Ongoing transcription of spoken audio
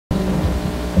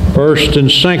1 and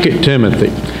 2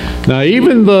 Timothy. Now,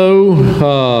 even though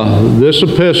this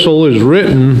epistle is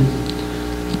written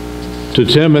to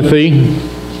Timothy,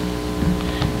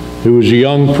 who was a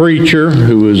young preacher,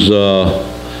 who was,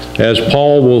 as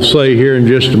Paul will say here in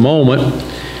just a moment,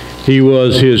 he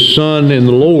was his son in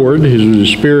the Lord. He was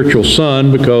his spiritual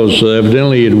son, because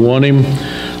evidently he had won him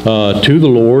to the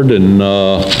Lord and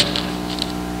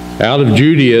out of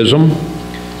Judaism.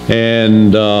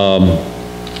 And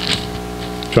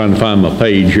trying to find my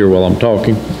page here while I'm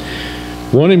talking.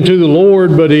 Won him to the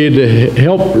Lord, but it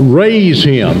helped raise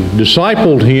him,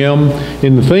 discipled him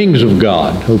in the things of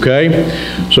God, okay?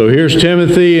 So here's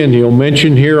Timothy, and he'll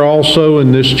mention here also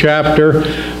in this chapter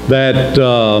that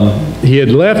he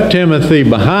had left Timothy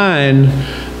behind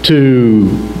to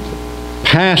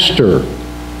pastor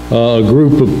a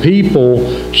group of people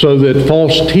so that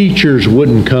false teachers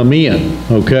wouldn't come in,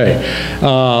 okay?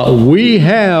 We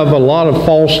have a lot of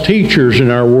false teachers in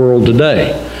our world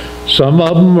today. Some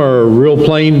of them are real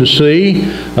plain to see.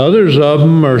 Others of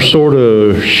them are sort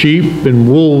of sheep and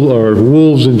wool, or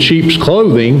wolves in sheep's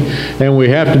clothing, and we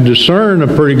have to discern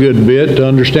a pretty good bit to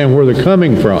understand where they're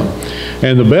coming from.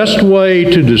 And the best way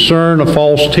to discern a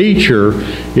false teacher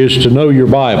is to know your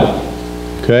Bible,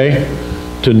 okay?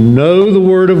 To know the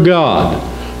Word of God,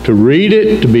 to read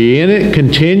it, to be in it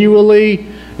continually,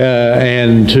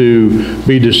 and to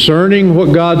be discerning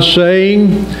what God's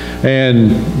saying,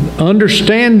 and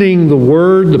understanding the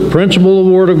Word, the principle of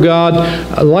the Word of God.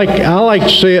 I like to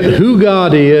say it, who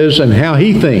God is and how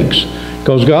He thinks.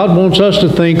 Because God wants us to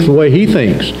think the way He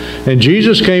thinks. And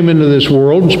Jesus came into this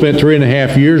world and spent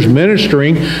 3.5 years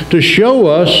ministering to show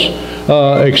us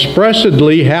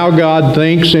expressly how God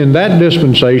thinks in that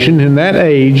dispensation, in that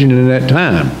age, and in that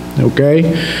time. Okay?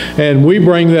 And we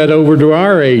bring that over to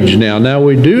our age now. Now,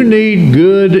 we do need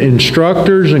good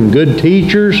instructors and good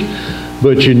teachers,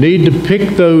 but you need to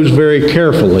pick those very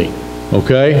carefully.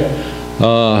 Okay?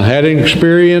 Had an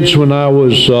experience when I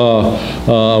was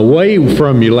away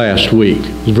from you last week.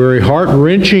 It was a very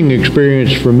heart-wrenching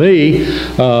experience for me.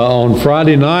 On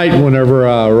Friday night, whenever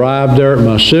I arrived there at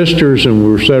my sister's and we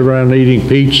were sitting around eating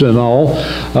pizza and all,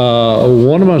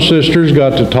 one of my sisters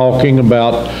got to talking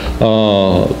about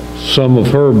some of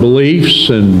her beliefs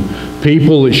and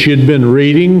people that she'd been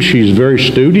reading. She's a very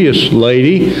studious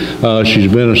lady.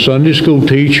 She's been a Sunday school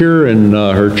teacher in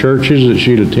her churches that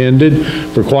she'd attended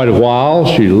for quite a while.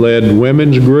 She led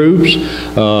women's groups.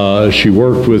 She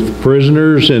worked with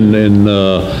prisoners in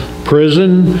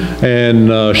prison,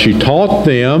 and she taught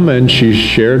them, and she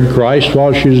shared Christ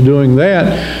while she was doing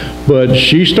that. But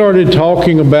she started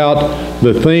talking about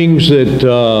the things that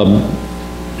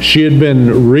she had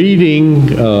been reading,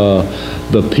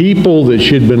 the people that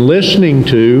she'd been listening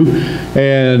to,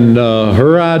 and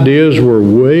her ideas were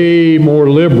way more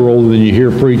liberal than you hear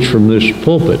preached from this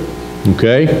pulpit,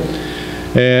 okay?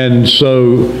 And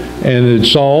so, and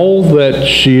it's all that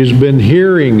she has been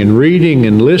hearing and reading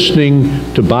and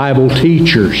listening to Bible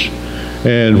teachers.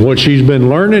 And what she's been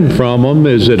learning from them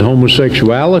is that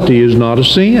homosexuality is not a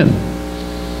sin,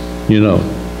 you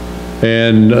know.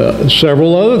 And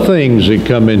several other things that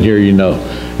come in here, you know.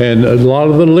 And a lot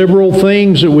of the liberal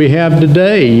things that we have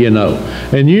today, you know.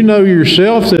 And you know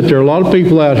yourself that there are a lot of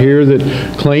people out here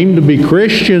that claim to be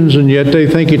Christians, and yet they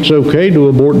think it's okay to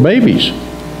abort babies.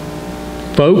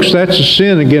 Folks, that's a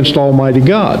sin against Almighty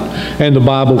God. And the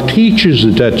Bible teaches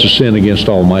that that's a sin against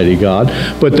Almighty God.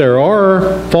 But there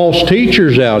are false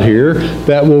teachers out here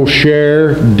that will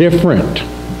share different,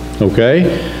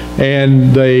 okay?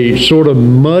 And they sort of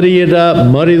muddy it up,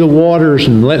 muddy the waters,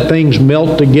 and let things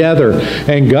melt together.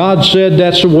 And God said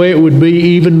that's the way it would be,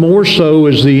 even more so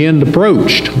as the end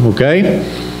approached, okay?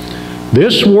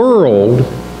 This world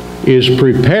is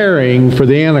preparing for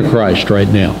the Antichrist right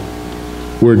now.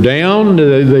 We're down,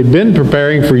 they've been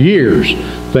preparing for years.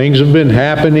 Things have been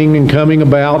happening and coming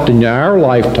about in our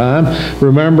lifetime.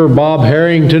 Remember Bob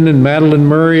Harrington and Madeline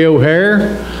Murray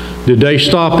O'Hare? Did they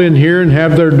stop in here and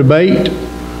have their debate?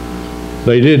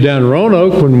 They did down in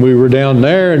Roanoke when we were down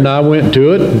there, and I went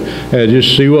to it and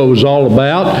just see what it was all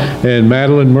about. And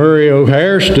Madeline Murray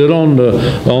O'Hare stood on the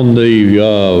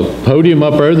podium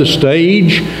up there, the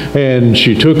stage, and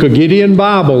she took a Gideon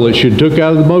Bible that she took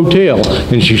out of the motel,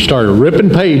 and she started ripping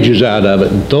pages out of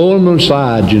it and throwing them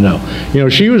aside, you know. You know,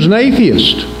 she was an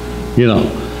atheist, you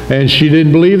know. And she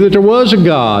didn't believe that there was a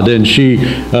God. And she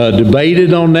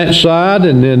debated on that side.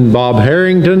 And then Bob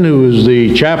Harrington, who was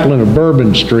the chaplain of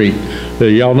Bourbon Street.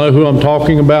 Y'all know who I'm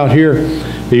talking about here?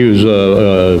 He was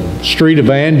a street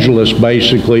evangelist,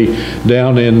 basically,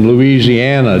 down in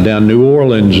Louisiana, down New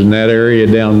Orleans, in that area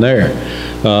down there.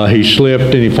 He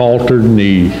slipped and he faltered and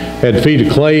he had feet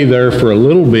of clay there for a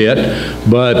little bit,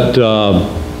 but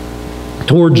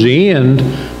towards the end,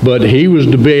 but he was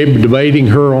debating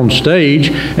her on stage,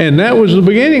 and that was the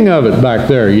beginning of it back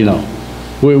there, you know.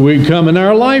 We come in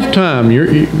our lifetime.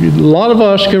 A lot of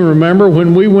us can remember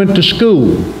when we went to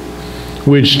school.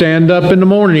 We'd stand up in the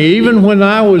morning. Even when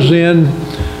I was in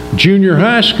junior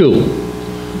high school,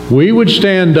 we would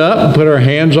stand up and put our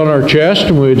hands on our chest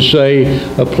and we would say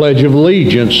a pledge of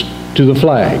allegiance to the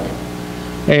flag.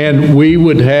 And we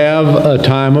would have a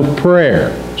time of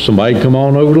prayer. Somebody come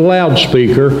on over the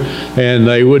loudspeaker and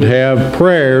they would have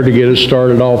prayer to get us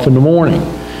started off in the morning.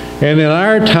 And in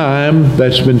our time,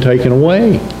 that's been taken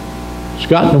away. It's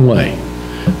gotten away.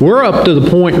 We're up to the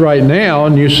point right now,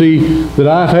 and you see that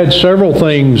I've had several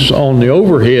things on the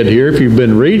overhead here, if you've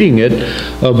been reading it,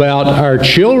 about our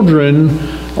children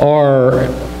are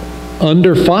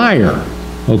under fire,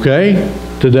 okay,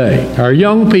 today. Our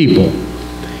young people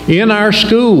in our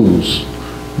schools,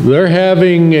 they're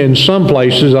having, in some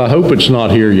places, I hope it's not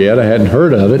here yet, I hadn't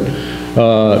heard of it,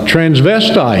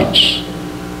 transvestites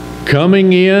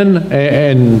coming in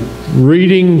and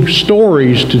reading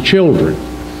stories to children,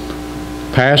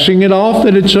 passing it off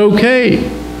that it's okay,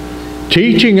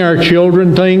 teaching our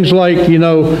children things like, you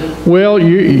know, well,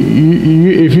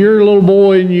 if you're a little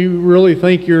boy and you really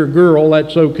think you're a girl,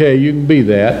 that's okay, you can be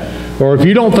that. Or if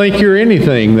you don't think you're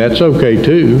anything, that's okay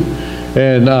too.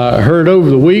 And I heard over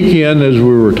the weekend as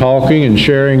we were talking and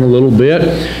sharing a little bit,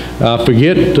 I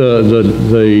forget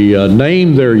the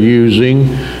name they're using,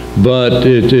 but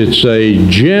it's a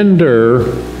gender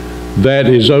that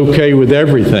is okay with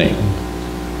everything.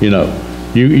 You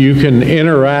know, you can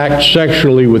interact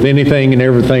sexually with anything and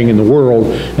everything in the world,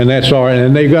 and that's all right.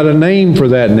 And they've got a name for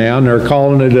that now, and they're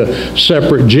calling it a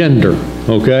separate gender,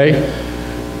 okay?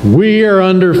 We are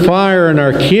under fire, and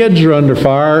our kids are under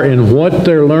fire in what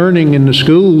they're learning in the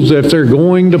schools if they're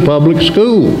going to public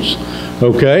schools,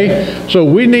 okay? So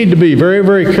we need to be very,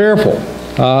 very careful.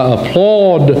 I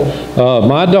applaud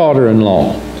my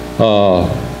daughter-in-law.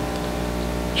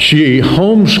 She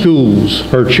homeschools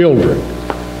her children.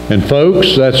 And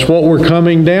folks, that's what we're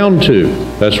coming down to.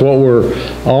 That's what we're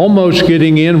almost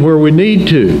getting in where we need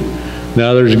to.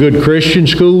 Now, there's good Christian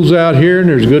schools out here, and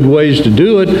there's good ways to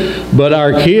do it, but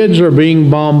our kids are being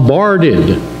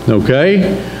bombarded,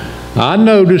 okay? I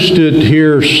noticed it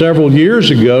here several years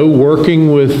ago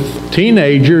working with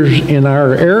teenagers in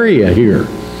our area here.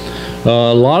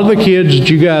 A lot of the kids that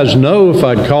you guys know, if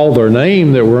I'd call their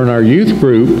name, that were in our youth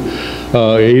group,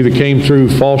 either came through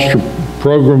foster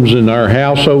programs in our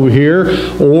house over here,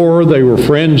 or they were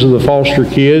friends of the foster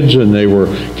kids and they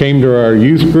came to our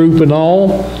youth group and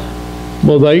all.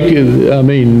 Well,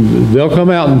 they'll come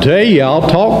out and tell you, I'll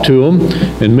talk to them.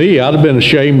 And me, I'd have been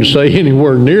ashamed to say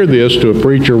anywhere near this to a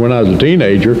preacher when I was a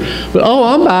teenager. But, oh,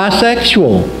 I'm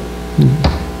bisexual.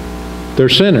 They're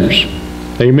sinners.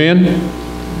 Amen?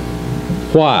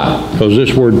 Why? Because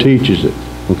this word teaches it,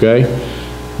 okay?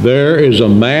 There is a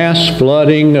mass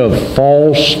flooding of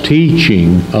false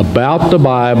teaching about the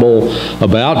Bible,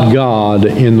 about God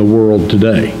in the world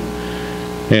today.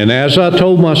 And as I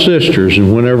told my sisters,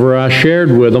 and whenever I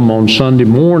shared with them on Sunday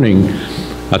morning,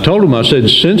 I told them, I said,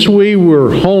 since we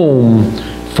were home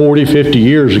 40, 50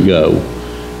 years ago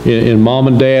in Mom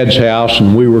and Dad's house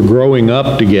and we were growing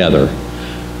up together,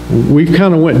 we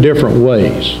kind of went different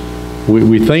ways.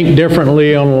 We think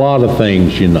differently on a lot of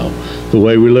things, you know. The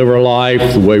way we live our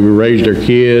life, the way we raised our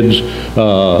kids,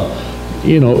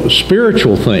 you know,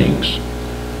 spiritual things.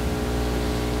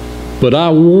 But I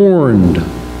warned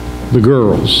the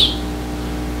girls,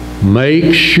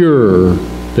 make sure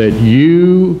that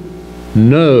you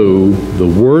know the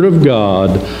Word of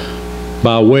God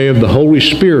by way of the Holy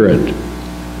Spirit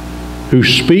who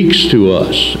speaks to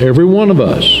us, every one of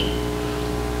us.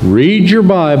 Read your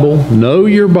Bible, know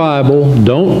your Bible,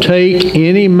 don't take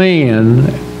any man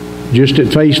just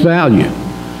at face value.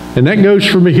 And that goes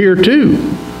for me here too.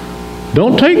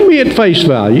 Don't take me at face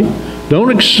value. Don't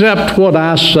accept what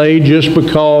I say just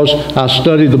because I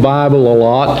study the Bible a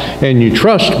lot and you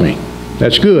trust me.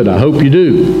 That's good. I hope you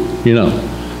do, you know.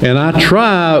 And I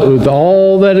try with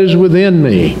all that is within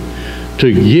me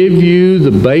to give you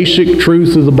the basic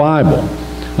truth of the Bible.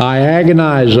 I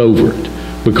agonize over it.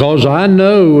 Because I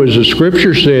know, as the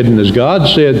Scripture said, and as God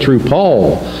said through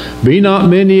Paul, be not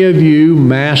many of you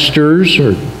masters,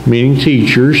 or meaning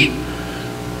teachers,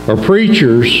 or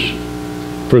preachers,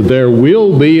 for there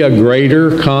will be a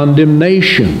greater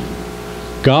condemnation.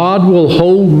 God will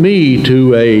hold me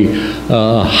to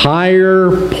a higher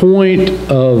point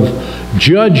of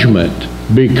judgment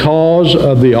because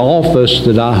of the office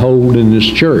that I hold in this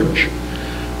church.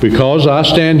 because I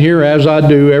stand here as I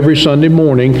do every Sunday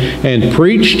morning and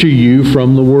preach to you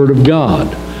from the Word of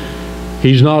God.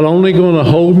 He's not only going to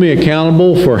hold me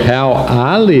accountable for how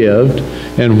I lived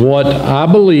and what I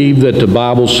believe that the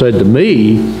Bible said to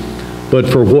me, but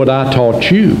for what I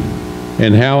taught you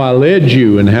and how I led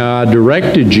you and how I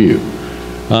directed you.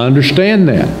 I understand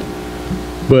that.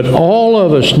 But all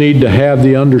of us need to have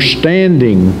the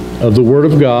understanding of the Word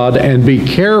of God and be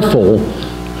careful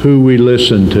who we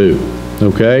listen to.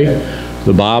 Okay?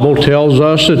 The Bible tells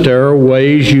us that there are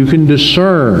ways you can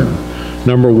discern.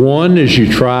 Number one is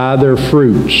you try their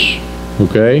fruits.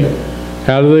 Okay?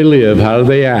 How do they live? How do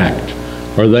they act?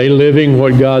 Are they living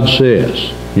what God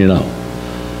says? You know.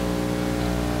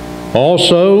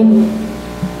 Also,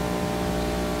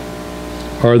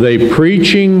 are they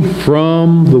preaching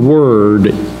from the Word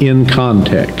in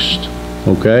context?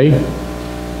 Okay?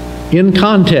 In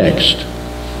context.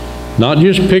 Not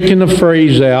just picking a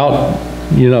phrase out,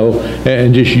 you know,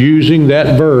 and just using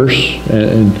that verse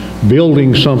and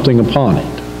building something upon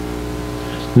it.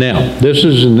 Now, this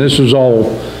is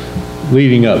all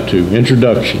leading up to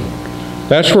introduction.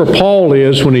 That's where Paul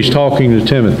is when he's talking to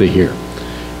Timothy here.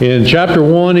 In chapter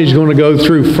 1, he's going to go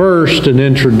through first an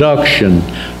introduction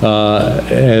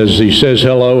as he says,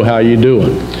 hello, how you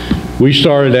doing? We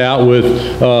started out with,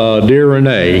 dear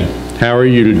Renee, how are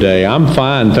you today? I'm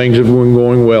fine. Things have been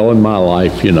going well in my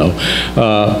life, you know.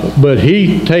 But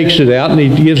he takes it out and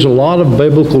he gives a lot of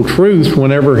biblical truth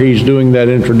whenever he's doing that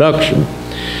introduction.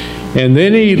 And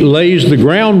then he lays the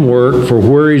groundwork for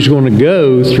where he's going to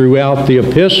go throughout the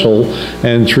epistle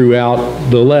and throughout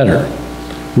the letter.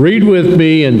 Read with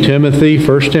me in Timothy,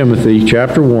 1 Timothy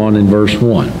chapter 1 and verse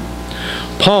 1.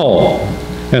 Paul,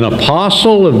 an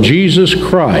apostle of Jesus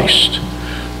Christ,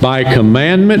 by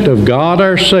commandment of God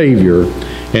our Savior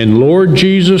and Lord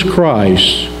Jesus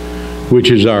Christ,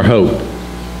 which is our hope.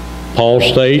 Paul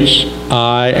states,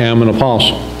 I am an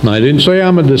apostle. Now, I didn't say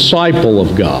I'm a disciple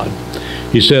of God.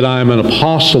 He said, I am an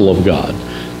apostle of God.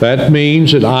 That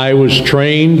means that I was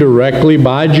trained directly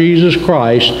by Jesus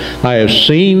Christ. I have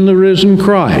seen the risen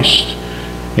Christ,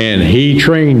 and He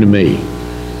trained me.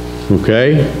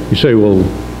 Okay? You say, well,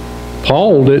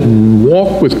 Paul didn't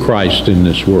walk with Christ in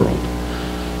this world.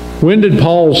 When did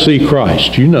Paul see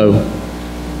Christ? You know,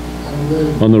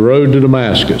 on the road to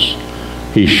Damascus.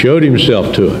 He showed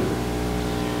Himself to him.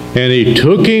 And He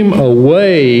took him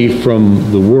away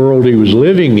from the world he was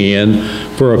living in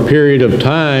for a period of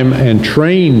time and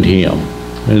trained him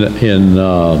in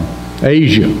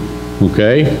Asia.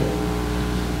 Okay?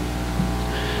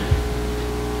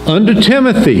 Unto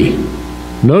Timothy,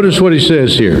 notice what he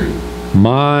says here,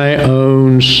 my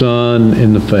own son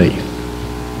in the faith.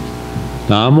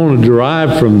 Now, I'm going to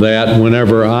derive from that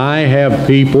whenever I have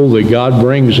people that God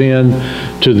brings in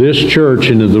to this church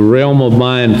into the realm of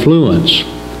my influence,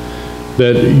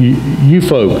 that you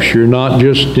folks, you're not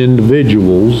just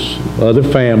individuals, other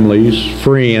families,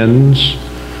 friends.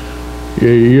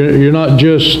 You're not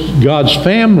just God's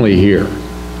family here.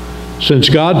 Since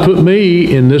God put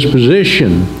me in this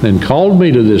position and called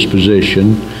me to this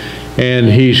position, and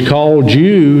He's called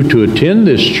you to attend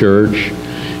this church,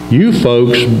 you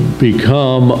folks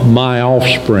become my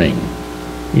offspring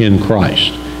in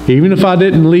Christ. Even if I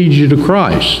didn't lead you to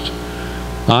Christ,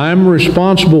 I'm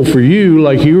responsible for you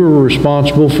like you were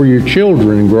responsible for your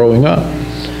children growing up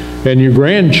and your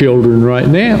grandchildren right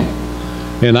now.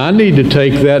 And I need to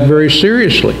take that very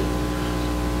seriously.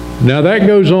 Now that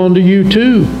goes on to you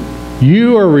too.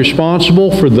 You are responsible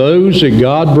for those that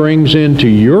God brings into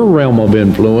your realm of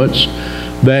influence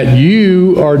that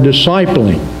you are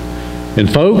discipling.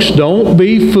 And folks, don't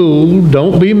be fooled,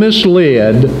 don't be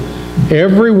misled.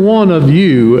 Every one of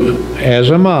you,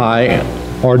 as am I,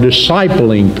 are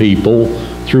discipling people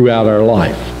throughout our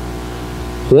life.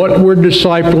 What we're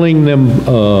discipling them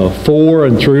for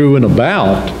and through and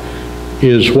about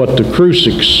is what the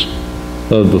crucix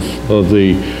of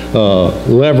the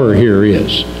lever here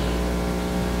is.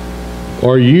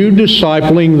 Are you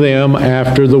discipling them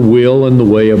after the will and the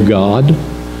way of God?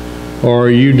 Or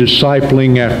are you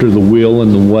discipling after the will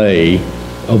and the way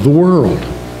of the world?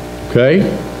 Okay?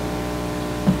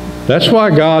 That's why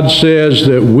God says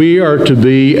that we are to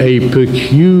be a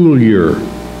peculiar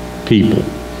people.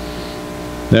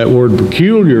 That word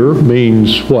peculiar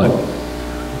means what?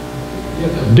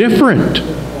 Different.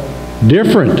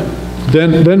 Different.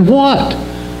 Than what?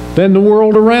 Than the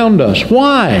world around us.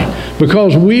 Why?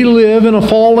 Because we live in a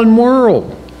fallen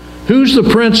world. Who's the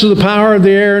prince of the power of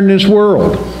the air in this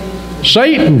world?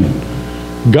 Satan.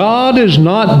 God is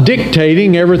not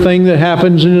dictating everything that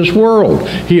happens in this world.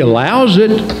 He allows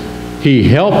it. He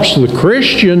helps the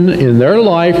Christian in their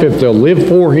life if they'll live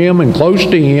for Him and close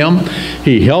to Him.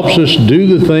 He helps us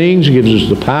do the things, gives us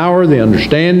the power, the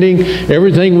understanding,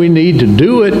 everything we need to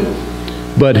do it.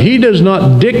 But He does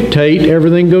not dictate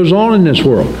everything goes on in this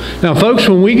world. Now, folks,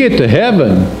 when we get to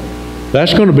heaven,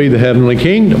 that's going to be the heavenly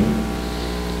kingdom.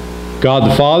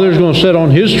 God the Father is going to sit on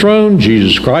His throne.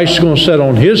 Jesus Christ is going to sit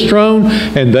on His throne.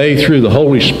 And they, through the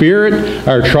Holy Spirit,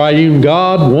 our triune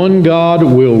God, one God,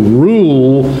 will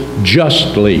rule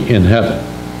justly in heaven.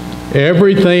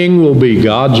 Everything will be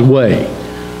God's way.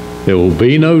 There will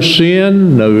be no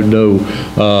sin,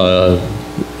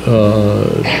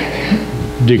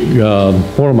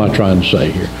 what am I trying to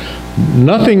say here?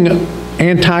 Nothing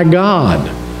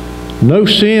anti-God. No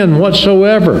sin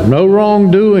whatsoever, no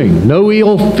wrongdoing, no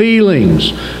ill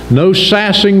feelings, no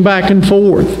sassing back and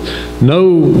forth,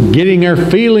 no getting our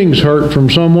feelings hurt from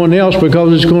someone else,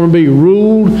 because it's going to be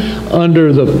ruled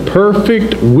under the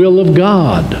perfect will of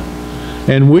God.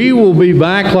 And we will be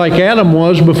back like Adam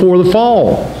was before the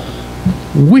fall.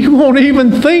 We won't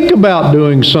even think about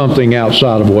doing something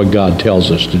outside of what God tells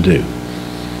us to do.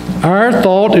 Our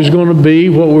thought is going to be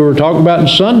what we were talking about in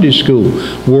Sunday school,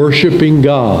 worshiping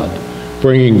God,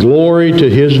 bringing glory to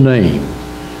His name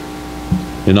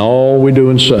in all we do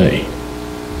and say.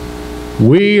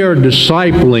 We are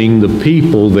discipling the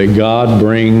people that God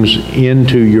brings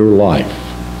into your life.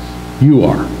 You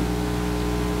are.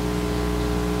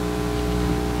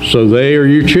 So they are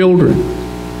your children.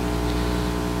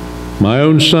 My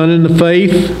own son in the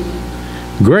faith,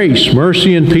 grace,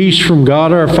 mercy, and peace from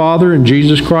God our Father and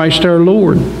Jesus Christ our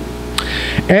Lord.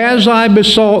 As I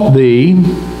besought thee,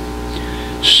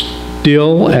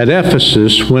 still at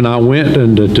Ephesus when I went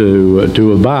into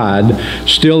to abide,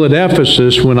 still at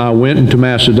Ephesus when I went into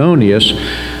Macedonia,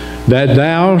 that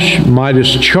thou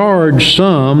mightest charge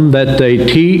some that they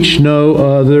teach no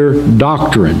other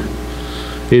doctrine.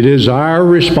 It is our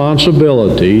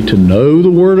responsibility to know the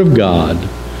Word of God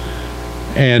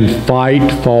and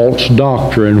fight false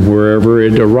doctrine wherever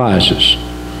it arises.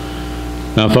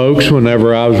 Now, folks,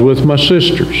 whenever I was with my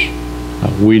sisters,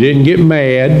 we didn't get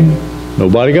mad.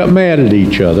 Nobody got mad at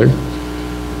each other,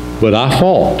 but I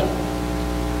fought.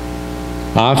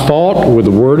 I fought with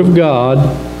the Word of God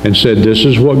and said, this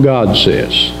is what God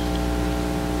says.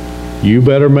 You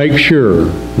better make sure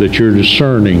that you're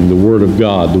discerning the Word of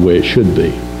God the way it should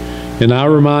be. And I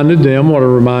reminded them what I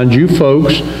remind you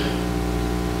folks.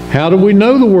 How do we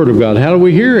know the Word of God? How do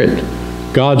we hear it?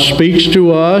 God speaks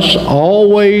to us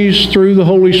always through the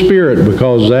Holy Spirit,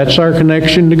 because that's our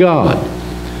connection to God.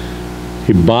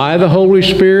 By the Holy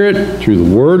Spirit, through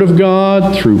the Word of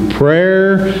God, through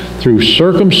prayer, through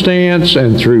circumstance,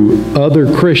 and through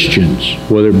other Christians,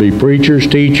 whether it be preachers,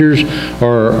 teachers,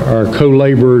 or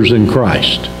co-laborers in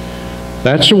Christ.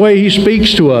 That's the way He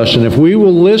speaks to us. And if we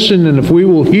will listen and if we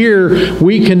will hear,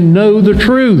 we can know the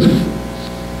truth.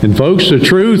 And folks, the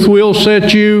truth will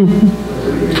set you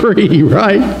free,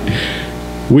 right?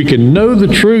 We can know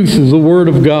the truth of the Word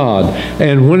of God.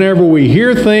 And whenever we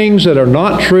hear things that are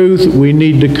not truth, we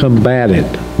need to combat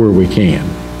it where we can.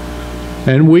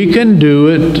 And we can do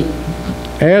it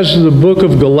as the book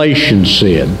of Galatians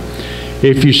said.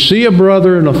 If you see a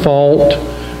brother in a fault,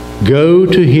 go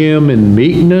to him in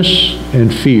meekness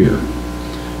and fear.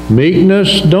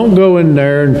 Meekness, don't go in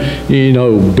there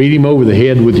and, beat him over the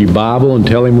head with your Bible and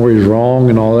tell him where he's wrong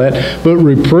and all that. But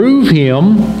reprove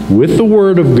him with the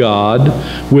Word of God,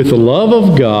 with the love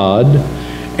of God,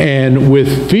 and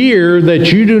with fear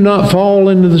that you do not fall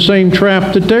into the same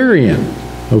trap that they're in.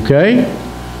 Okay?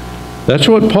 That's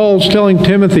what Paul's telling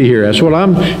Timothy here. That's what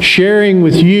I'm sharing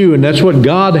with you, and that's what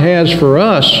God has for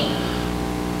us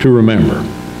to remember.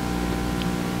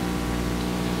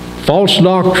 False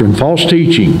doctrine, false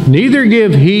teaching. Neither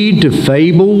give heed to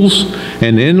fables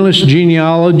and endless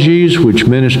genealogies which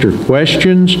minister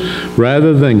questions,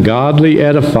 rather than godly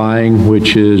edifying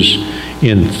which is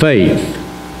in faith.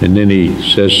 And then he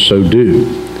says, so do.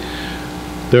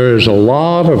 There is a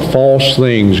lot of false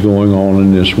things going on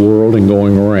in this world and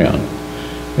going around.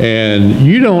 And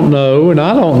you don't know, and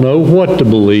I don't know what to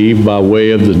believe by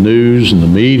way of the news and the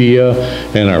media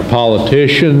and our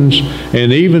politicians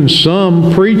and even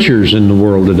some preachers in the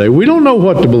world today. We don't know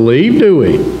what to believe, do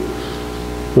we?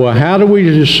 Well, how do we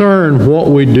discern what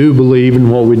we do believe and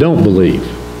what we don't believe?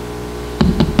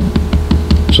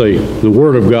 Say, the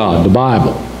Word of God, the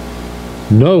Bible.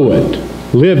 Know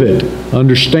it, live it,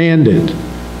 understand it.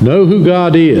 Know who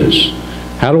God is.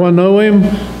 How do I know Him?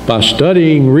 By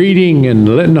studying, reading,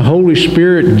 and letting the Holy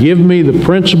Spirit give me the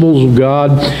principles of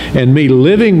God and me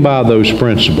living by those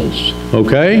principles.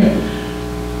 Okay?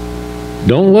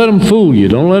 Don't let them fool you.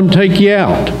 Don't let them take you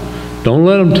out. Don't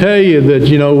let them tell you that,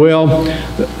 well,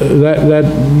 that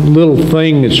little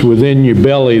thing that's within your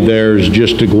belly there is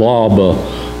just a glob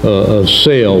of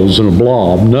cells and a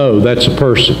blob. No, that's a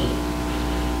person.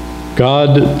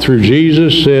 God, through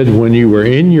Jesus, said, when you were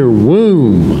in your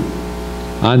womb,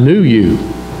 I knew you.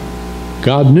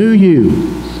 God knew you.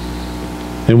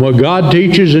 And what God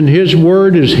teaches in His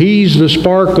Word is He's the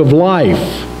spark of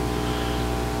life.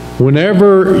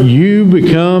 Whenever you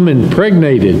become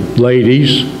impregnated,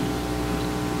 ladies,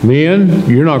 men,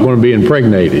 you're not going to be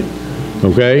impregnated,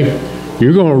 okay?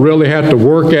 You're going to really have to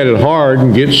work at it hard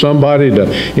and get somebody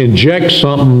to inject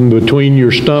something between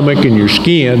your stomach and your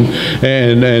skin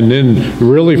and then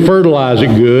really fertilize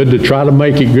it good to try to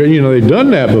make it good. They've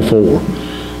done that before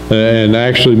and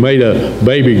actually made a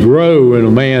baby grow in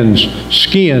a man's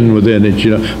skin within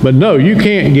it, But no, you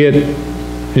can't get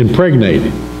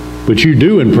impregnated, but you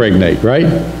do impregnate, right?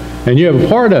 And you have a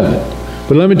part of it.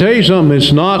 But let me tell you something,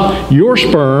 it's not your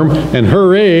sperm and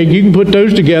her egg. You can put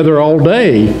those together all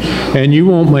day and you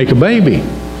won't make a baby.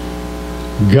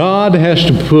 God has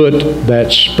to put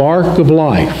that spark of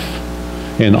life,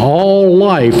 and all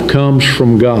life comes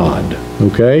from God,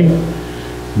 okay?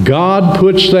 God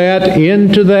puts that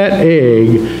into that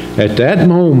egg at that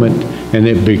moment, and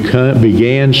it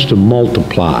begins to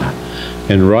multiply.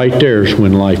 And right there's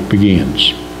when life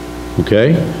begins,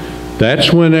 okay?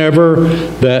 That's whenever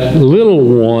that little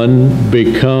one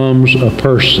becomes a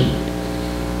person.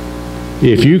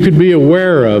 If you could be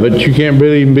aware of it, you can't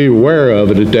really even be aware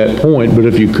of it at that point, but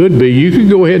if you could be, you could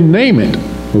go ahead and name it,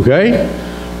 okay?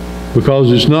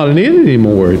 Because it's not an it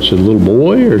anymore. It's a little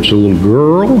boy or it's a little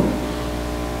girl.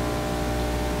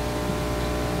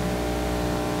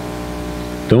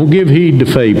 Don't give heed to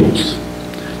fables.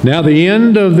 Now the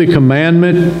end of the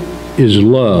commandment is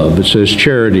love. It says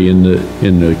charity in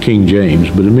the King James,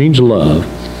 but it means love.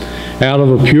 Out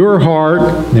of a pure heart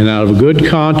and out of a good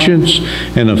conscience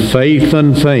and a faith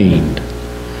unfeigned,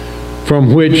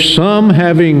 from which some,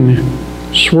 having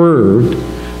swerved,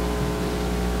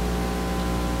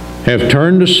 have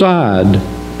turned aside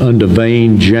unto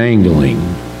vain jangling,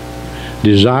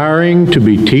 desiring to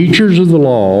be teachers of the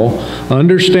law,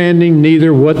 understanding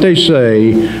neither what they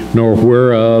say nor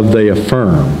whereof they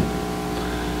affirm.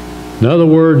 In other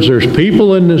words, there's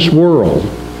people in this world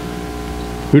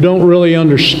who don't really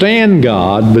understand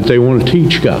God, but they want to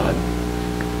teach God.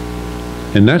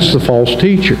 And that's the false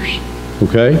teachers,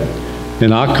 okay?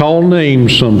 And I call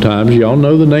names sometimes. Y'all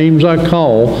know the names I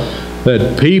call.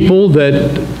 That people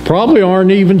that probably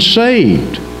aren't even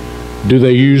saved. Do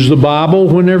they use the Bible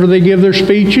whenever they give their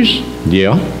speeches?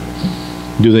 Yeah.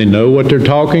 Do they know what they're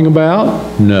talking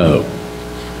about? No.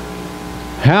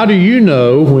 How do you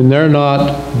know when they're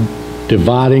not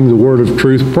dividing the word of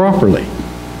truth properly?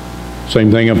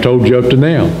 Same thing I've told you up to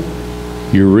now.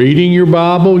 You're reading your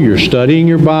Bible, you're studying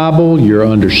your Bible, you're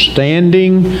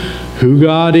understanding who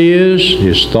God is,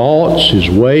 His thoughts, His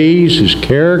ways, His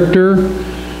character.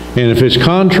 And if it's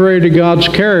contrary to God's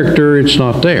character, it's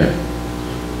not there.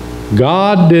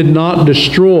 God did not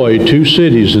destroy 2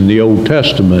 cities in the Old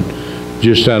Testament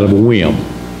just out of a whim.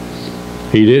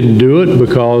 He didn't do it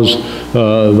because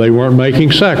they weren't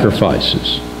making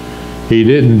sacrifices. He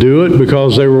didn't do it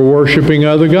because they were worshiping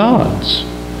other gods.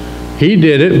 He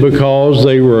did it because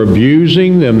they were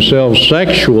abusing themselves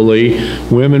sexually,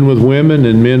 women with women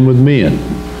and men with men.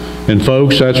 And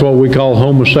folks, that's what we call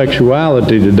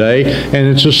homosexuality today, and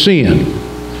it's a sin.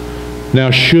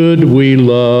 Now, should we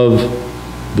love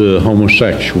the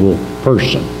homosexual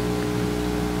person?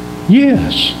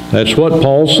 Yes, that's what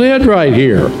Paul said right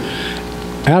here.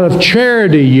 Out of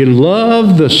charity, you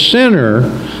love the sinner,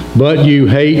 but you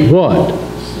hate what?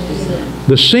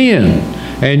 The sin.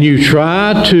 And you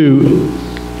try to,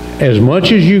 as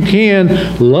much as you can,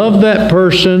 love that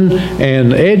person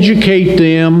and educate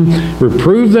them,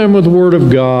 reprove them with the Word of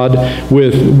God,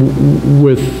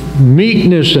 with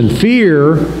meekness and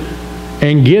fear,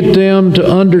 and get them to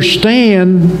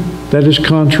understand that is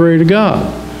contrary to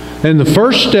God. And the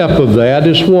first step of that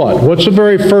is what? What's the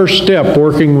very first step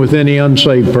working with any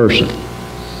unsaved person?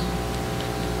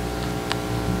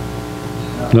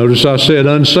 Notice I said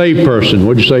unsaved person.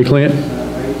 What'd you say, Clint?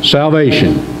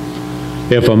 Salvation.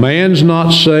 If a man's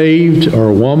not saved or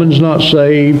a woman's not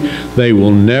saved, they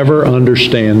will never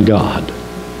understand God.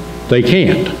 They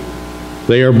can't.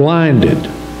 They are blinded.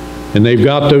 And they've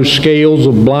got those scales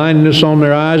of blindness on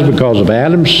their eyes because of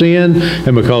Adam's sin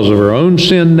and because of our own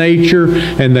sin nature.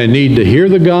 And they need to hear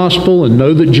the gospel and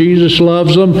know that Jesus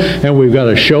loves them. And we've got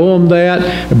to show them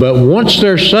that. But once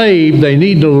they're saved, they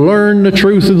need to learn the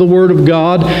truth of the Word of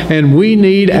God. And we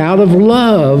need, out of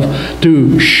love,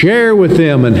 to share with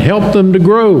them and help them to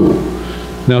grow.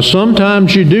 Now,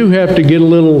 sometimes you do have to get a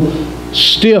little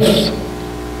stiff,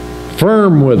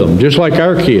 firm with them, just like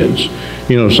our kids.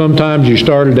 You know, sometimes you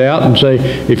started out and say,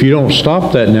 if you don't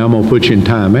stop that now, I'm going to put you in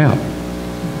timeout.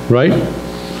 Right?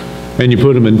 And you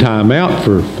put them in timeout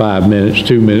for 5 minutes,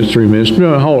 2 minutes, 3 minutes,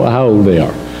 no, how old they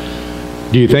are.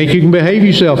 Do you think you can behave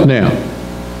yourself now?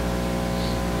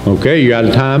 Okay, you got a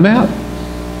timeout.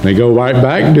 They go right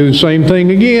back and do the same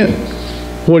thing again.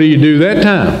 What do you do that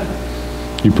time?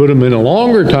 You put them in a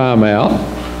longer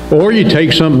timeout, or you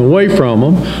take something away from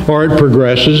them, or it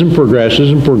progresses and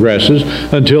progresses and progresses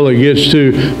until it gets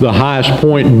to the highest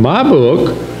point in my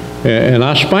book. And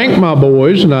I spank my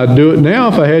boys, and I'd do it now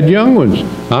if I had young ones.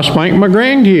 I spank my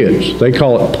grandkids. They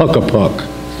call it puck-a-puck.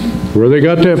 Where they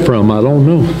got that from, I don't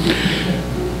know.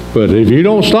 But if you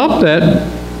don't stop that,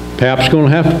 Pap's going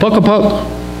to have to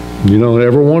puck-a-puck. You know,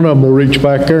 every one of them will reach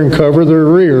back there and cover their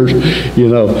rears, you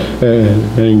know,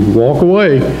 and walk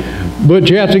away. But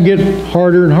you have to get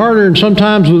harder and harder, and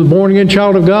sometimes with a born-again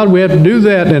child of God, we have to do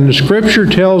that. And the Scripture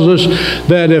tells us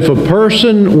that if a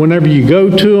person, whenever you go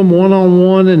to them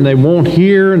one-on-one and they won't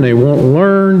hear and they won't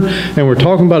learn, and we're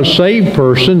talking about a saved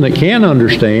person that can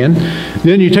understand,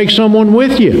 then you take someone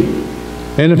with you.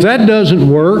 And if that doesn't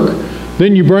work,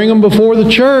 then you bring them before the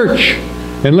church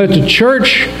and let the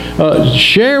church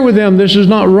share with them, this is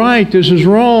not right, this is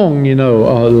wrong, you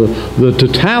know, the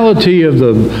totality of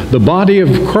the body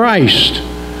of Christ.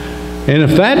 And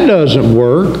if that doesn't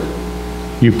work,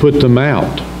 you put them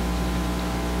out.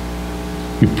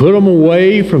 You put them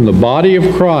away from the body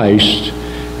of Christ,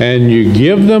 and you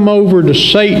give them over to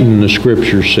Satan, the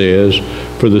Scripture says,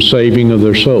 for the saving of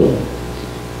their soul.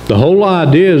 The whole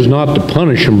idea is not to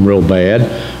punish them real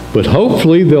bad, but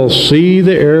hopefully they'll see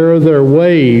the error of their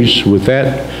ways with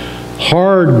that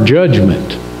hard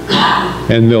judgment,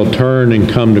 and they'll turn and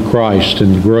come to Christ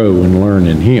and grow and learn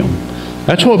in Him.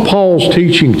 That's what Paul's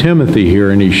teaching Timothy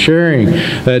here, and he's sharing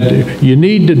that you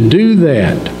need to do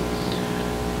that.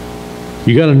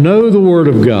 You got to know the Word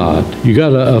of God. You got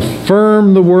to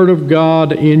affirm the Word of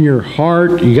God in your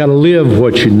heart. You got to live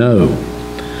what you know.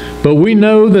 But we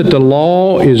know that the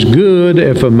law is good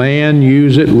if a man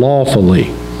use it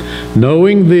lawfully.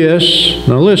 Knowing this,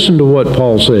 now listen to what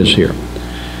Paul says here.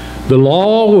 The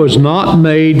law was not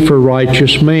made for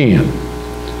righteous man,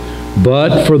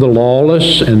 but for the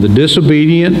lawless and the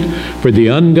disobedient, for the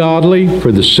ungodly,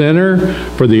 for the sinner,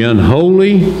 for the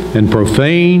unholy and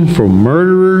profane, for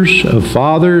murderers of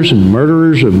fathers and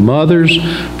murderers of mothers,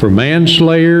 for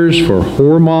manslayers, for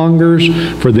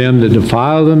whoremongers, for them that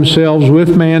defile themselves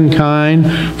with mankind,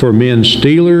 for men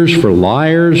stealers, for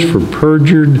liars, for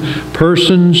perjured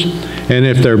persons, and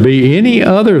if there be any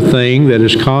other thing that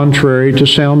is contrary to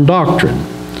sound doctrine,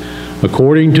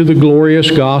 according to the glorious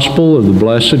gospel of the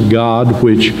blessed God,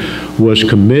 which has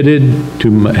committed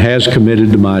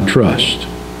to my trust.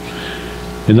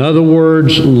 In other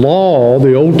words, law,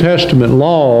 the Old Testament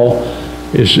law,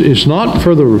 is not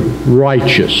for the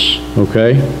righteous,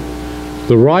 okay?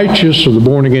 The righteous are the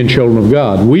born-again children of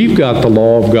God. We've got the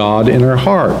law of God in our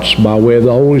hearts by way of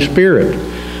the Holy Spirit.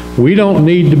 We don't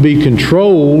need to be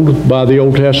controlled by the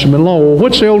Old Testament law. Well,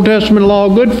 what's the Old Testament law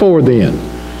good for then?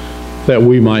 That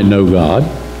we might know God,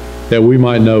 that we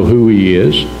might know who He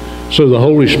is, so the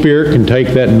Holy Spirit can take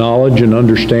that knowledge and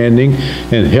understanding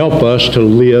and help us to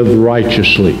live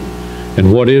righteously.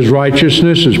 And what is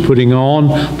righteousness? Is putting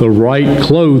on the right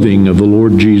clothing of the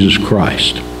Lord Jesus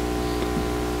Christ.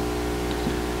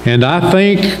 And I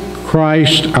thank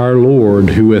Christ our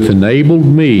Lord, who hath enabled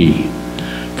me,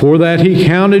 for that He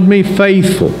counted me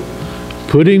faithful,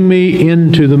 putting me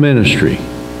into the ministry,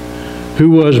 who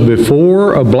was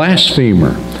before a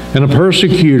blasphemer and a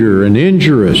persecutor and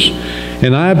injurious,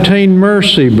 and I obtained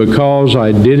mercy because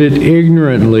I did it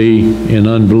ignorantly in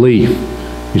unbelief.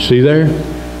 You see there?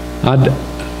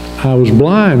 I was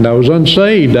blind. I was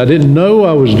unsaved. I didn't know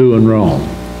I was doing wrong.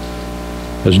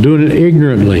 I was doing it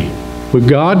ignorantly. But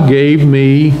God gave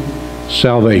me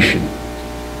salvation.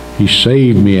 He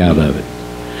saved me out of it.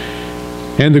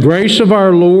 And the grace of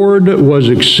our Lord was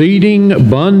exceeding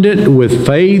abundant with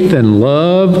faith and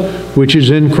love, which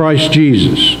is in Christ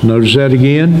Jesus. Notice that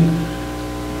again.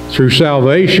 Through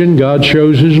salvation, God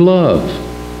shows His love.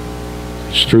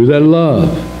 It's through that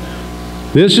love.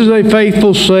 This is a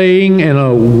faithful saying and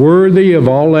a worthy of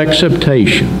all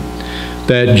acceptation,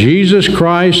 that Jesus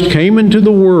Christ came into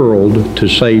the world to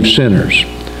save sinners,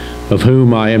 of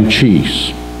whom I am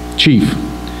chief.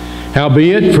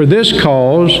 Howbeit, for this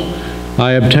cause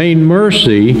I obtained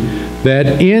mercy,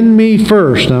 that in me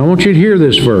first. Now I want you to hear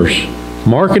this verse.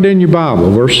 Mark it in your Bible,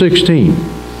 verse 16.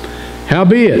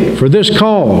 Howbeit, for this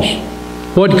cause.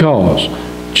 What cause?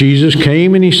 Jesus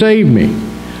came and He saved me.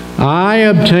 I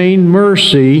obtained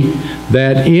mercy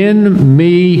that in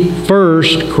me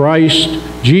first Christ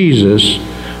Jesus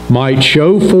might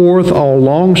show forth all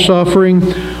longsuffering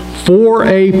for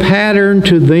a pattern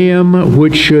to them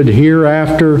which should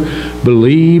hereafter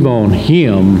believe on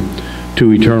him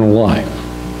to eternal life.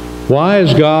 Why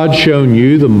has God shown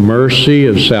you the mercy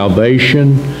of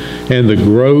salvation and the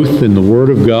growth in the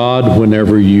Word of God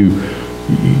whenever you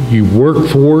work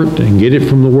for it and get it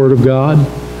from the Word of God?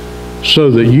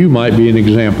 So that you might be an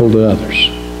example to others.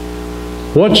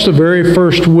 What's the very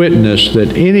first witness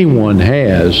that anyone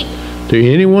has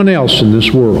to anyone else in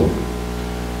this world?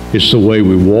 It's the way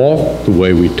we walk, the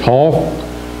way we talk,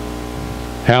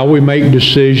 how we make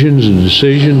decisions, the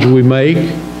decisions we make,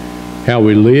 how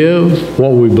we live,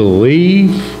 what we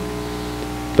believe.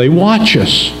 They watch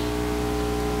us.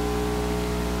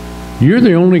 You're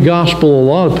the only gospel a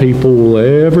lot of people will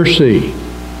ever see.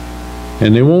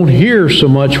 And they won't hear so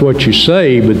much what you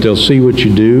say, but they'll see what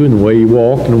you do and the way you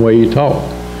walk and the way you talk.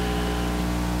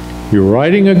 You're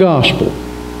writing a gospel,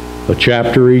 a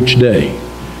chapter each day,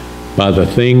 by the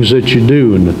things that you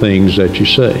do and the things that you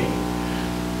say.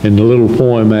 And the little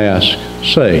poem asks,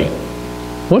 say,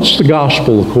 what's the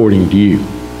gospel according to you?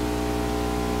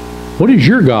 What is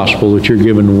your gospel that you're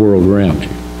giving the world around you?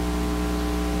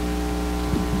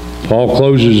 Paul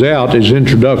closes out his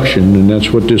introduction, and that's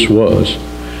what this was.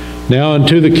 Now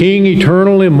unto the King,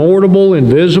 eternal, immortal,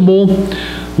 invisible,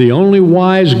 the only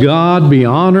wise God, be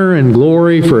honor and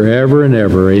glory forever and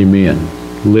ever. Amen.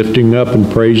 Lifting up and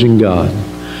praising God.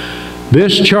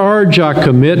 This charge I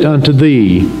commit unto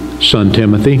thee, son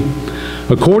Timothy,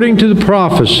 according to the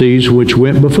prophecies which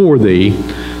went before thee,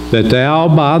 that thou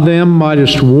by them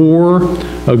mightest war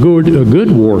a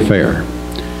good warfare,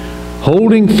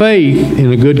 holding faith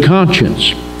in a good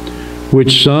conscience,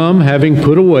 which some, having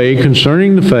put away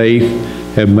concerning the faith,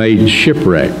 have made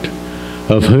shipwrecked,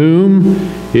 of whom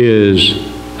is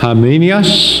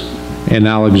Hymenaeus and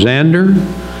Alexander,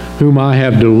 whom I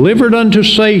have delivered unto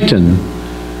Satan,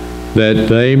 that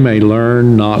they may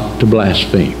learn not to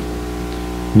blaspheme.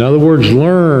 In other words,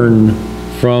 learn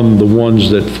from the ones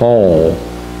that fall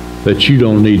that you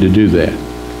don't need to do that.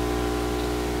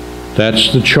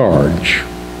 That's the charge.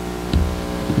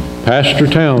 Pastor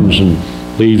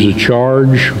Townsend leaves a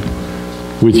charge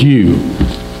with you,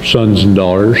 sons and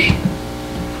daughters.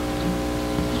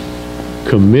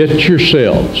 Commit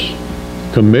yourselves,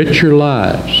 commit your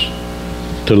lives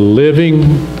to living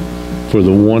for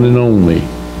the one and only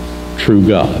true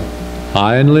God,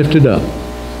 high and lifted up,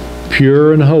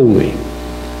 pure and holy.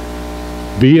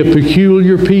 Be a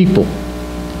peculiar people.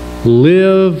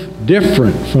 Live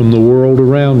different from the world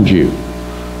around you.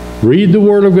 Read the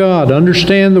Word of God,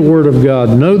 understand the Word of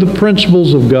God, know the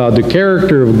principles of God, the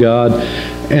character of God,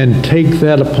 and take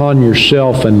that upon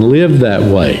yourself and live that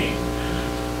way,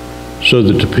 so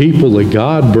that the people that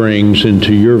God brings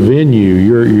into your venue,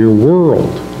 your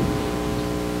world,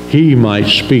 He might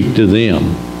speak to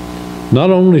them. Not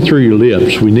only through your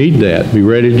lips, we need that. Be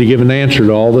ready to give an answer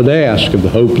to all that ask of the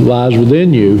hope that lies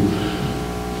within you.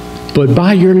 But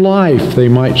by your life, they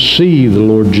might see the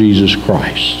Lord Jesus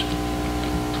Christ.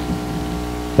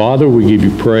 Father, we give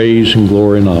you praise and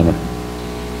glory and honor.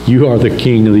 You are the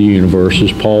King of the universe.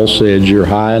 As Paul said, you're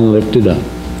high and lifted up.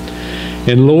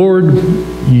 And Lord,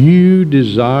 you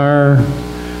desire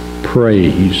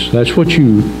praise. That's what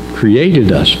you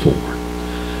created us for.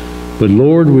 But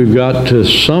Lord, we've got to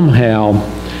somehow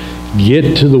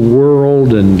get to the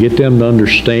world and get them to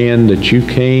understand that you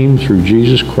came through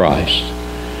Jesus Christ.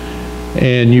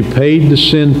 And you paid the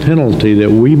sin penalty that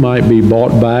we might be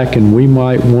bought back and we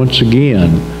might once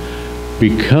again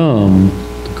become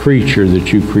the creature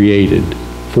that you created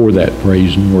for that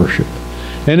praise and worship.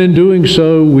 And in doing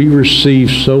so, we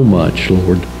receive so much,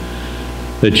 Lord,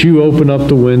 that you open up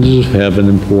the windows of heaven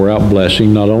and pour out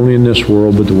blessing, not only in this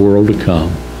world, but the world to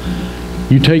come.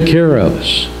 You take care of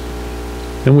us,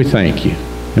 and we thank you,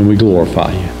 and we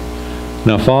glorify you.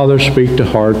 Now, Father, speak to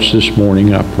hearts this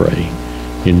morning, I pray.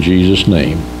 In Jesus'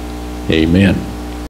 name, amen.